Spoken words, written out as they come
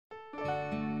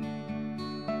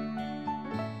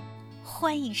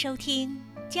欢迎收听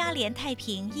加联太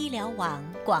平医疗网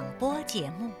广播节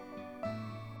目。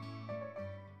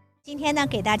今天呢，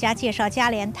给大家介绍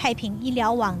加联太平医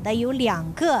疗网的有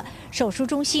2个手术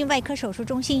中心，外科手术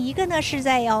中心，一个呢是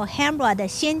在Alhambra 的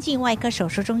先进外科手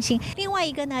术中心，另外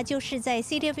一个呢就是在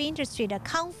City of Industry 的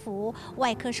康福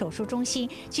外科手术中心。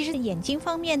其实眼睛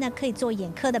方面呢，可以做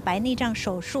眼科的白内障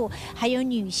手术，还有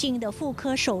女性的妇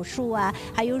科手术啊，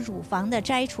还有乳房的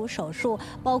摘除手术，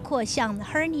包括像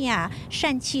hernia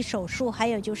疝气手术，还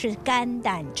有就是肝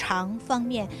胆肠方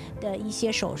面的一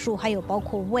些手术，还有包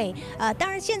括胃当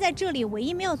然现在这里唯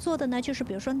一没有做的呢，就是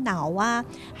比如说脑啊，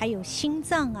还有心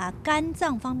脏啊、肝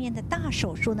脏方面的大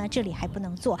手术呢，这里还不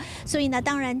能做。所以呢，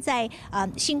当然在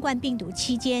新冠病毒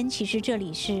期间，其实这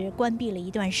里是关闭了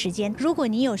一段时间。如果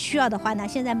你有需要的话呢，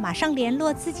现在马上联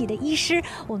络自己的医师，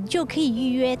我们就可以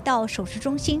预约到手术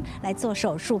中心来做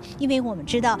手术。因为我们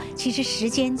知道，其实时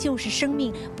间就是生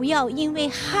命，不要因为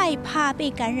害怕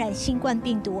被感染新冠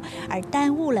病毒而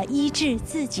耽误了医治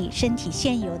自己身体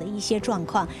现有的一些状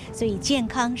况。所以健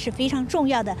康是非常重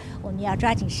要的，我们要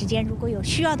抓紧时间，如果有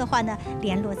需要的话呢，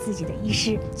联络自己的医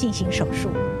师进行手术。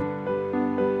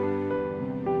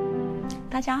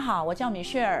大家好，我叫米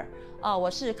歇尔，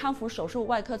我是康福手术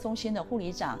外科中心的护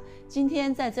理长。今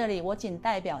天在这里，我仅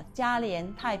代表加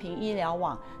联太平医疗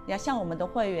网，要向我们的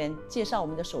会员介绍我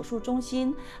们的手术中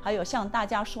心，还有向大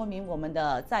家说明我们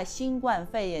的在新冠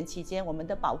肺炎期间我们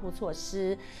的保护措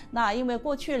施。那因为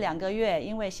过去2个月，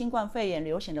因为新冠肺炎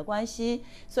流行的关系，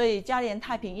所以加联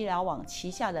太平医疗网旗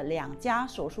下的2家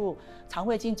手术肠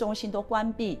胃镜中心都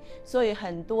关闭，所以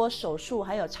很多手术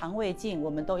还有肠胃镜我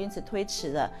们都因此推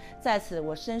迟了。在此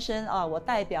我深深我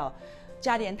代表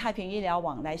加联太平医疗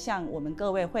网来向我们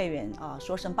各位会员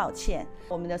说声抱歉。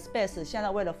我们的 space 现在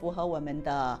为了符合我们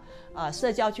的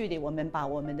社交距离，我们把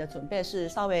我们的准备是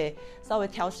稍微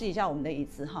调试一下我们的椅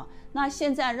子哈。那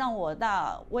现在让我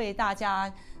为大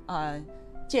家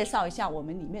介绍一下我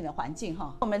们里面的环境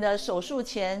哈。我们的手术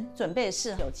前准备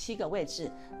室有7个位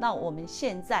置，那我们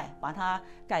现在把它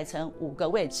改成5个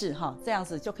位置哈，这样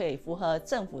子就可以符合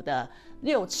政府的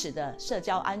6尺的社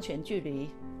交安全距离。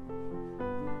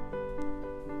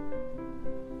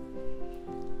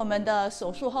我们的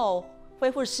手术后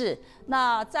恢复室，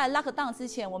那在 lockdown 之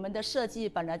前，我们的设计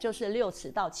本来就是6尺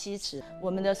到7尺，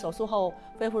我们的手术后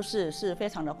恢复室是非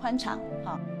常的宽敞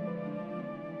哈。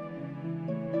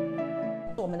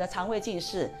我们的肠胃镜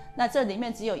室，那这里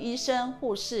面只有医生、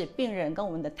护士、病人跟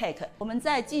我们的 tech。我们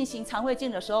在进行肠胃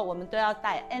镜的时候，我们都要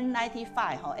戴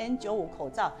N95 口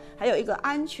罩，还有一个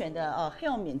安全的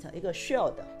helmet， 一个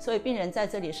shield， 所以病人在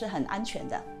这里是很安全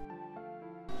的。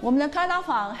我们的开刀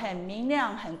房很明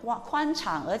亮、很宽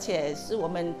敞，而且是我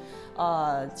们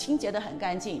清洁得很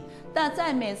干净。但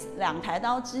在每2台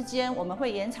刀之间，我们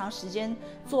会延长时间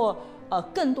做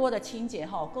更多的清洁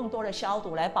更多的消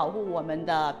毒，来保护我们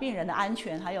的病人的安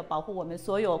全，还有保护我们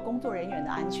所有工作人员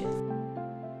的安全。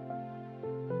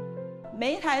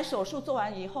每一台手术做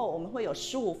完以后，我们会有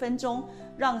15分钟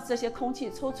让这些空气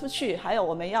抽出去，还有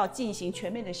我们要进行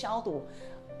全面的消毒。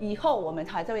以后我们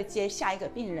还会接下一个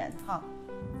病人哈。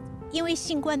因为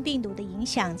新冠病毒的影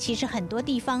响，其实很多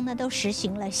地方呢都实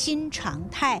行了新常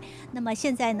态。那么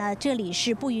现在呢，这里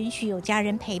是不允许有家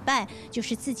人陪伴，就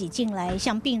是自己进来，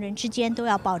像病人之间都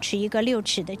要保持一个6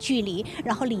尺的距离，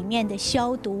然后里面的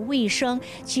消毒卫生，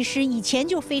其实以前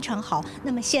就非常好。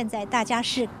那么现在大家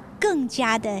是更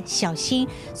加的小心，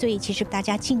所以其实大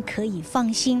家尽可以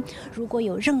放心。如果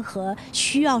有任何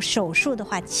需要手术的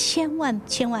话，千万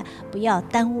不要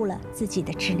耽误了自己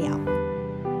的治疗。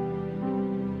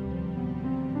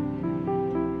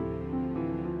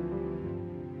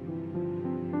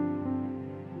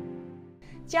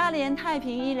加联太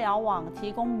平医疗网提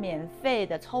供免费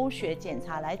的抽血检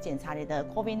查，来检查你的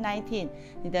COVID-19，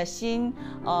 你的新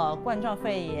冠状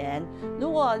肺炎。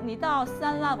如果你到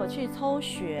3lab 去抽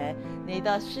血，你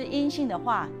的是阴性的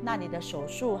话，那你的手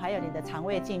术还有你的肠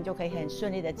胃镜就可以很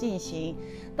顺利的进行。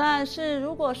但是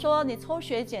如果说你抽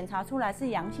血检查出来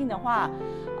是阳性的话，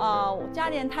加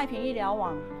联太平医疗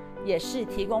网也是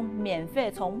提供免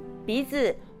费从鼻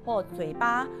子或嘴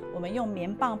巴，我们用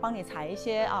棉棒帮你采一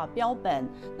些标本，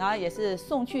然后也是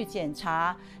送去检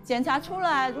查，检查出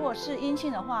来如果是阴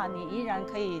性的话，你依然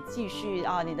可以继续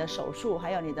你的手术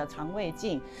还有你的肠胃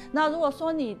镜。那如果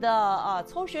说你的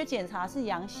抽血检查是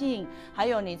阳性，还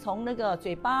有你从那个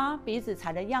嘴巴鼻子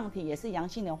采的样体也是阳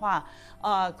性的话，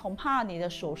恐怕你的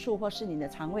手术或是你的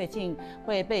肠胃镜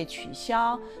会被取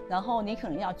消，然后你可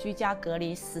能要居家隔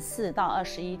离14到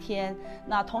21天。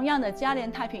那同样的，加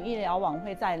联太平医疗网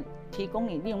会在外提供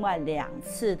你另外2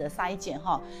次的筛检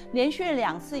哈，连续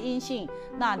2次阴性，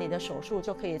那你的手术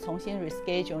就可以重新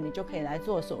reschedule， 你就可以来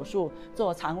做手术，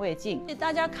做肠胃镜。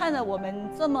大家看了我们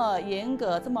这么严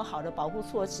格、这么好的保护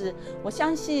措施，我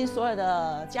相信所有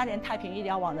的嘉联太平医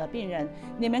疗网的病人，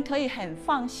你们可以很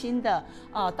放心的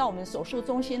到我们手术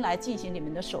中心来进行你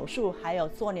们的手术，还有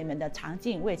做你们的肠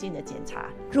镜、胃镜的检查。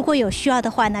如果有需要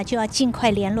的话呢，就要尽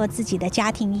快联络自己的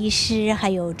家庭医师，还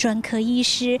有专科医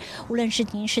师。无论是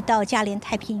您是到嘉联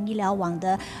太平医疗网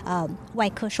的外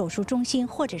科手术中心，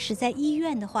或者是在医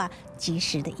院的话，及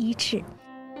时的医治。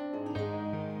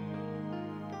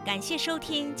感谢收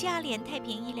听嘉联太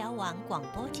平医疗网广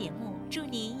播节目，祝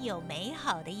您有美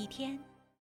好的一天。